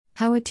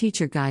How a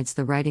teacher guides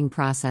the writing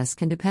process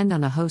can depend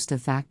on a host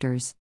of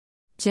factors.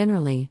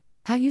 Generally,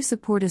 how you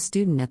support a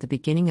student at the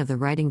beginning of the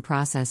writing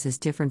process is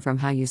different from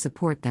how you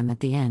support them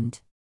at the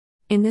end.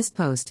 In this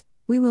post,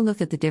 we will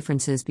look at the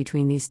differences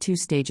between these two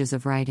stages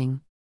of writing.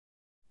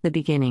 The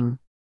beginning.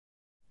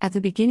 At the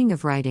beginning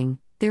of writing,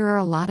 there are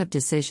a lot of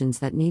decisions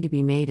that need to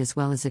be made as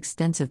well as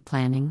extensive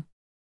planning.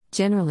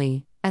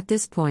 Generally, at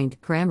this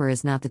point, grammar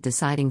is not the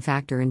deciding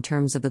factor in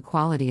terms of the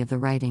quality of the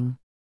writing.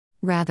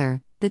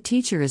 Rather, the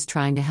teacher is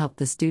trying to help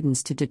the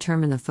students to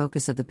determine the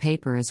focus of the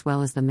paper as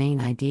well as the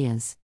main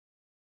ideas.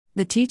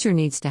 The teacher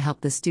needs to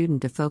help the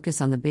student to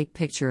focus on the big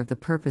picture of the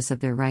purpose of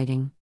their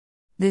writing.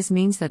 This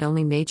means that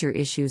only major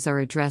issues are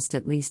addressed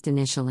at least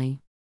initially.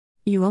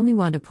 You only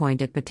want to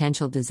point at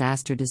potential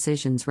disaster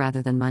decisions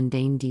rather than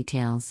mundane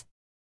details.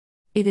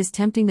 It is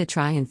tempting to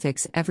try and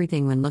fix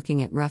everything when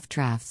looking at rough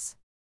drafts.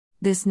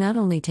 This not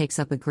only takes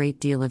up a great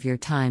deal of your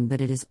time, but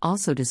it is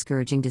also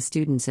discouraging to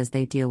students as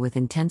they deal with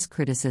intense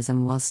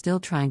criticism while still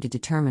trying to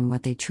determine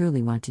what they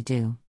truly want to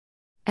do.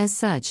 As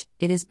such,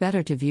 it is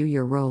better to view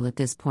your role at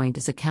this point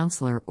as a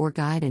counselor or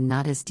guide and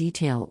not as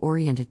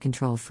detail-oriented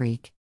control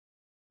freak.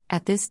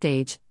 At this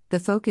stage,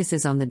 the focus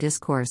is on the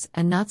discourse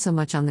and not so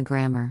much on the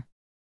grammar.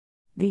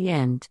 The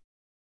end.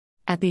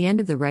 At the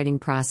end of the writing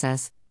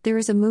process, there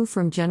is a move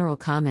from general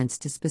comments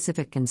to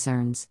specific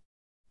concerns.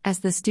 As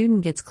the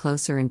student gets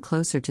closer and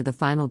closer to the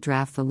final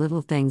draft, the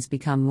little things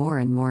become more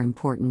and more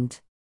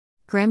important.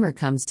 Grammar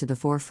comes to the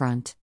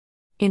forefront.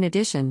 In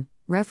addition,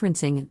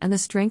 referencing and the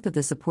strength of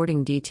the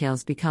supporting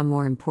details become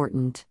more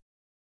important.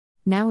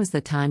 Now is the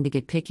time to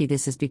get picky.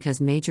 This is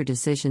because major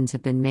decisions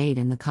have been made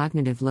and the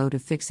cognitive load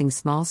of fixing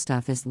small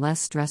stuff is less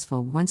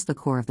stressful once the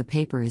core of the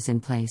paper is in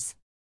place.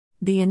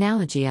 The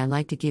analogy I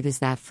like to give is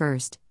that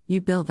first,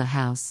 you build the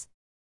house,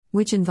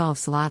 which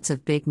involves lots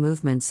of big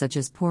movements such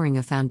as pouring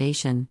a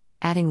foundation,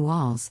 adding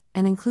walls,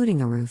 and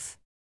including a roof.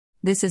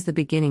 This is the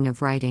beginning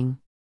of writing.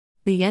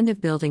 The end of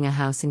building a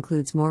house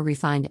includes more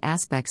refined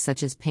aspects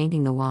such as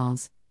painting the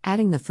walls,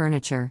 adding the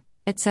furniture,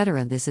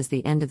 etc. This is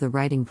the end of the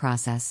writing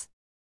process.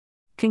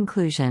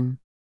 Conclusion.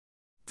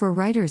 For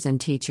writers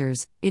and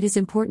teachers, it is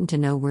important to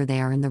know where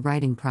they are in the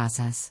writing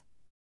process.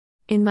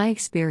 In my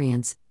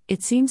experience,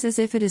 it seems as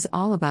if it is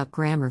all about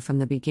grammar from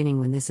the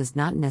beginning when this is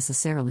not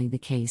necessarily the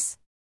case.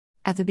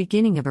 At the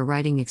beginning of a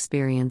writing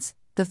experience,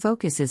 the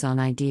focus is on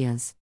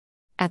ideas.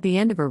 At the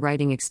end of a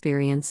writing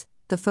experience,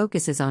 the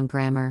focus is on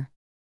grammar.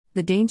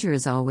 The danger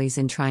is always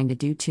in trying to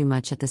do too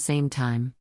much at the same time.